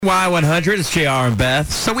Y100, it's JR and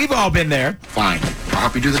Beth. So we've all been there. Fine. I'll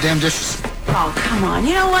help you do the damn dishes. Oh, come on.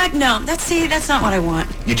 You know what? No, that's not what I want.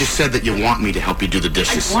 You just said that you want me to help you do the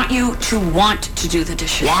dishes. I want you to want to do the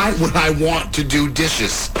dishes. Why would I want to do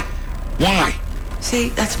dishes? Why? See,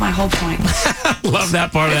 that's my whole point. Love that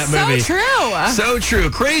part of that movie. So true. So true.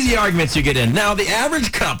 Crazy arguments you get in. Now, the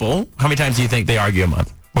average couple, how many times do you think they argue a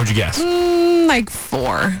month? What'd you guess? Like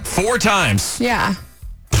 4. 4 times. Yeah.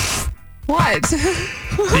 What?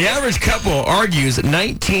 The average couple argues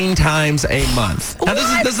 19 times a month. Now,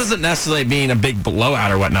 this isn't necessarily being a big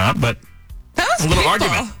blowout or whatnot, but That was a little people.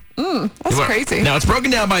 argument. That's crazy. Now, it's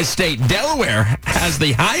broken down by state. Delaware has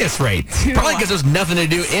the highest rate, probably because there's nothing to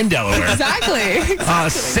do in Delaware. Exactly.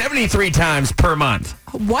 73 times per month.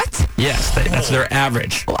 What? Yes, that's their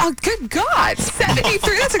average. Oh, good God.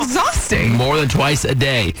 73? That's exhausting. More than twice a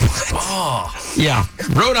day. Oh. Yeah.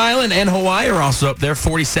 Rhode Island and Hawaii are also up there.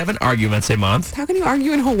 47 arguments a month. How can you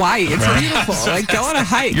argue in Hawaii? It's beautiful. Like, go on a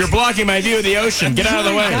hike. You're blocking my view of the ocean. Get out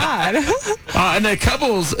of the way. God. And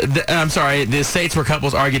the states where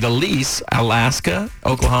couples argue the least, Alaska,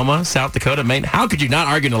 Oklahoma, South Dakota, Maine. How could you not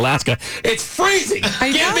argue in Alaska? It's freezing.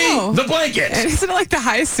 I Give know. me the blanket. And isn't it like the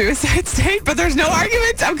highest suicide state, but there's no arguments?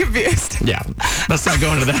 I'm confused. Yeah. Let's not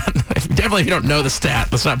go into that. Definitely if you don't know the stat,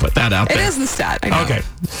 let's not put that out there. It is the stat. I know. Okay.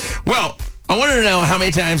 Well, I wanted to know how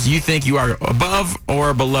many times you think you are above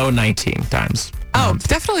or below 19 times. Oh,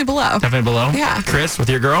 definitely below. Definitely below? Yeah. Chris, with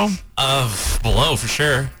your girl? Below for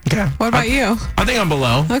sure. Okay. What about you? I think I'm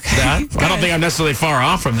below Okay, that. good. I don't think I'm necessarily far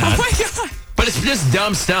off from that. Oh, my God. But it's just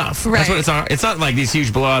dumb stuff. Right. That's what it's on. It's not like these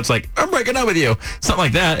huge blowouts like, I'm breaking up with you. It's not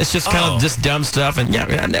like that. It's just kind of just dumb stuff. And yeah,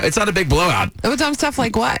 it's not a big blowout. What dumb stuff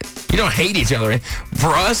like what? You don't hate each other. For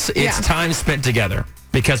us, it's Yeah. time spent together.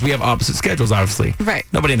 Because we have opposite schedules, obviously. Right.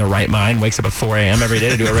 Nobody in their right mind wakes up at 4 a.m. every day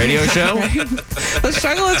to do a radio show. The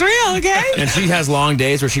struggle is real, okay? And she has long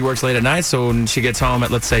days where she works late at night. So when she gets home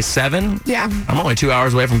at, let's say, 7, Yeah, I'm only 2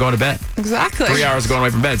 hours away from going to bed. exactly. 3 hours going away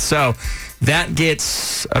from bed. So that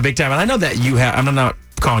gets a big time. And I know that you have, I'm not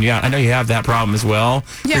calling you out. I know you have that problem as well.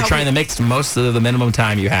 Yeah, You're trying to make most of the minimum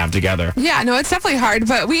time you have together. Yeah, no, it's definitely hard,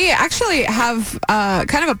 but we actually have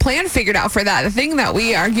kind of a plan figured out for that. The thing that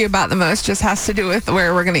we argue about the most just has to do with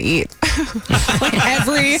where we're going to eat.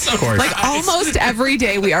 Almost every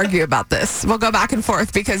day we argue about this. We'll go back and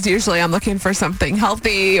forth because usually I'm looking for something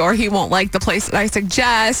healthy or he won't like the place that I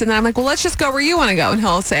suggest. And then I'm like, well, let's just go where you want to go. And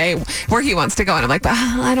he'll say where he wants to go. And I'm like, but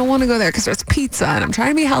I don't want to go there because there's pizza and I'm trying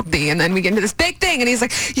to be healthy. And then we get into this big thing and he's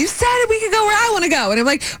like, you said we could go where I want to go. And I'm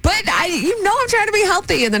like, but I'm trying to be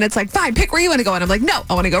healthy. And then it's like, fine, pick where you want to go. And I'm like, no,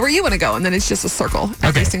 I want to go where you want to go. And then it's just a circle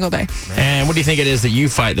every single day. And what do you think it is that you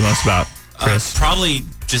fight the most about, Chris? Probably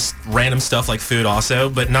just random stuff like food also,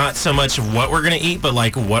 but not so much what we're going to eat, but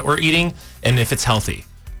like what we're eating and if it's healthy.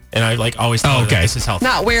 And I always tell her that this is healthy.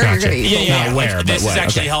 Not where you're going to eat. Yeah. Not where, like, but this what. is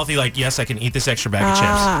actually Okay. healthy. Like, yes, I can eat this extra bag of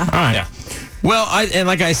chips. All right. Yeah. Well,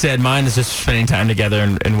 like I said, mine is just spending time together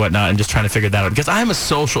and whatnot and just trying to figure that out. Because I'm a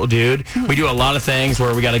social dude. We do a lot of things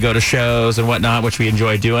where we got to go to shows and whatnot, which we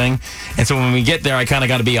enjoy doing. And so when we get there, I kind of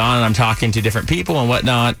got to be on and I'm talking to different people and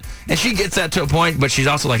whatnot. And she gets that to a point, but she's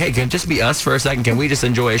also like, hey, can it just be us for a second? Can we just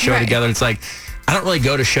enjoy a show together? It's like, I don't really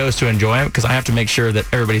go to shows to enjoy them because I have to make sure that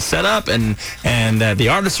everybody's set up and that the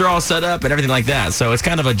artists are all set up and everything like that. So it's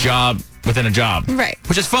kind of a job within a job. Right.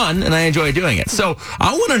 Which is fun, and I enjoy doing it. So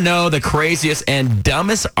I want to know the craziest and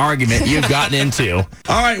dumbest argument you've gotten into.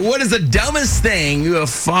 All right, what is the dumbest thing you have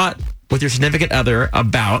fought with your significant other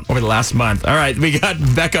about over the last month? All right, we got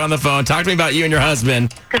Becca on the phone. Talk to me about you and your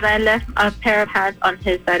husband. Because I left a pair of pants on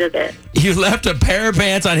his side of it. You left a pair of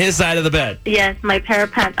pants on his side of the bed. Yes, my pair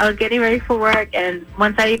of pants. I was getting ready for work, and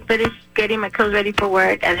once I finished getting my clothes ready for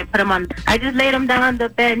work, and I put them on, I just laid them down on the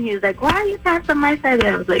bed, and he was like, why are your pants on my side?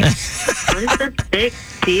 And I was like, what is the big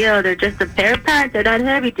deal? They're just a pair of pants. They're not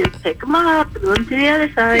heavy. Just pick them up, move them to the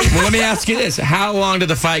other side. Well, let me ask you this. How long did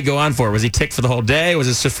the fight go on for? Was he ticked for the whole day? Was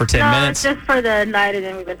this just for 10 minutes? No, just for the night, and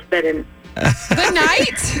then we went to bed. And Good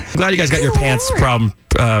night. I'm glad you guys got your pants Lord. problem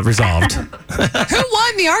resolved. Who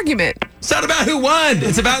won the argument? It's not about who won.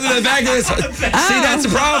 It's about the fact that See, that's the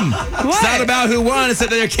problem. It's not about who won. It's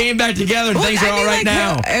that they came back together and things are all right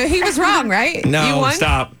now. He was wrong, right? No, you won?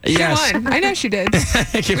 stop. She Yes. won. I know she did.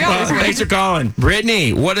 Well, always win. thanks for calling.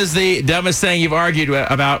 Brittany, what is the dumbest thing you've argued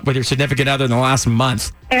about with your significant other in the last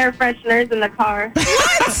month? air fresheners in the car.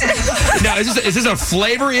 Now, is this a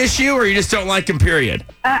flavor issue or you just don't like them, period?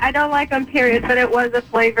 I don't like them, period, but it was a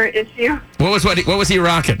flavor issue. What was he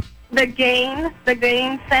rocking? The Gain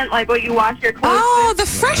scent, like what you wash your clothes Oh, with. the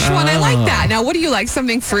fresh one. I like that. Now, what do you like?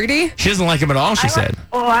 Something fruity? She doesn't like him at all, she said.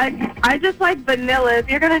 I just like vanilla. If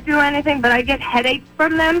you're going to do anything, but I get headaches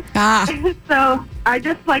from them. Ah. So I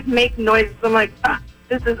just like make noises. I'm like,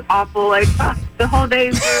 this is awful. Like, the whole day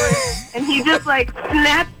is ruined. And he just like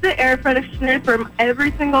snaps the air freshener from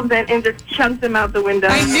every single vent and just chunks them out the window.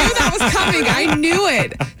 I knew that was coming. I knew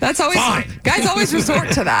it. That's always, guys always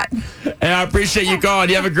resort to that. Hey, I appreciate you calling.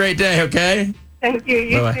 You have a great day, okay? Thank you.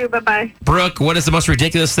 You Bye-bye. too. Bye-bye. Brooke, what is the most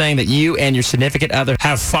ridiculous thing that you and your significant other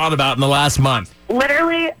have fought about in the last month?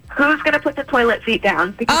 Literally, who's going to put the toilet seat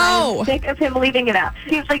down? Because I'm sick of him leaving it up.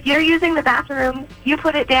 He's like, you're using the bathroom. You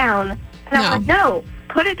put it down. And I'm like, no.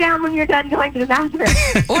 Put it down when you're done going to the bathroom.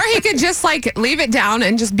 Or he could just like leave it down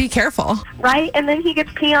and just be careful. Right? And then he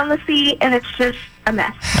gets pee on the seat and it's just a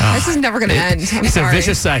mess. This is never going to end. I'm It's sorry. a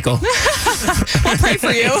vicious cycle. We'll pray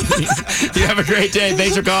for you. You have a great day.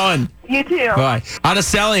 Thanks for calling. You too. Bye.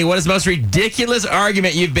 Araceli, what is the most ridiculous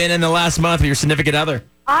argument you've been in the last month with your significant other?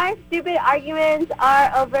 Our stupid arguments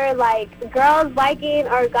are over, like, girls liking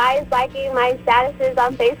or guys liking my statuses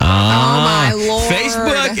on Facebook. Oh, my Lord.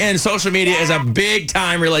 Facebook and social media is a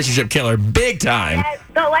big-time relationship killer. Big time. Yes.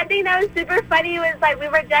 The one thing that was super funny was, like, we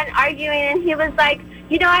were done arguing, and he was like,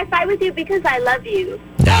 you know, I fight with you because I love you.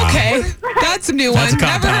 Okay, that's a new That's one. a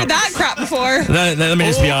cop Never out. heard that crap before. Let me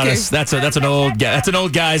just be Okay. honest. That's an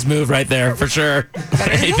old guy's move right there for sure.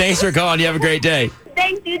 Hey, thanks for calling. You have a great day.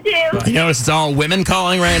 Thanks, you too. You notice it's all women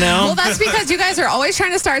calling right now? Well, that's because you guys are always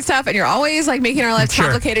trying to start stuff, and you're always like making our lives Sure.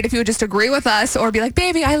 complicated. If you would just agree with us or be like,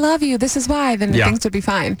 "Baby, I love you. This is why," then Yeah. things would be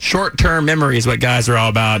fine. Short-term memory is what guys are all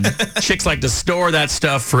about. Chicks like to store that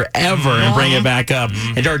stuff forever and bring it back up,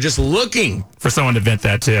 and are just looking for someone to vent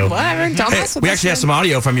that to. Whatever. Don't Hey, mess with we us, actually have man. some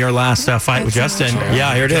audio from your last fight with Justin.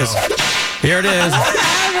 Yeah, here it is. Here it is.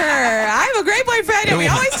 Whatever. I have a great boyfriend, and we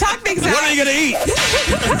always talk things out. What are you going to eat?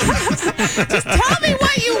 Tell me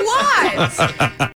what you want.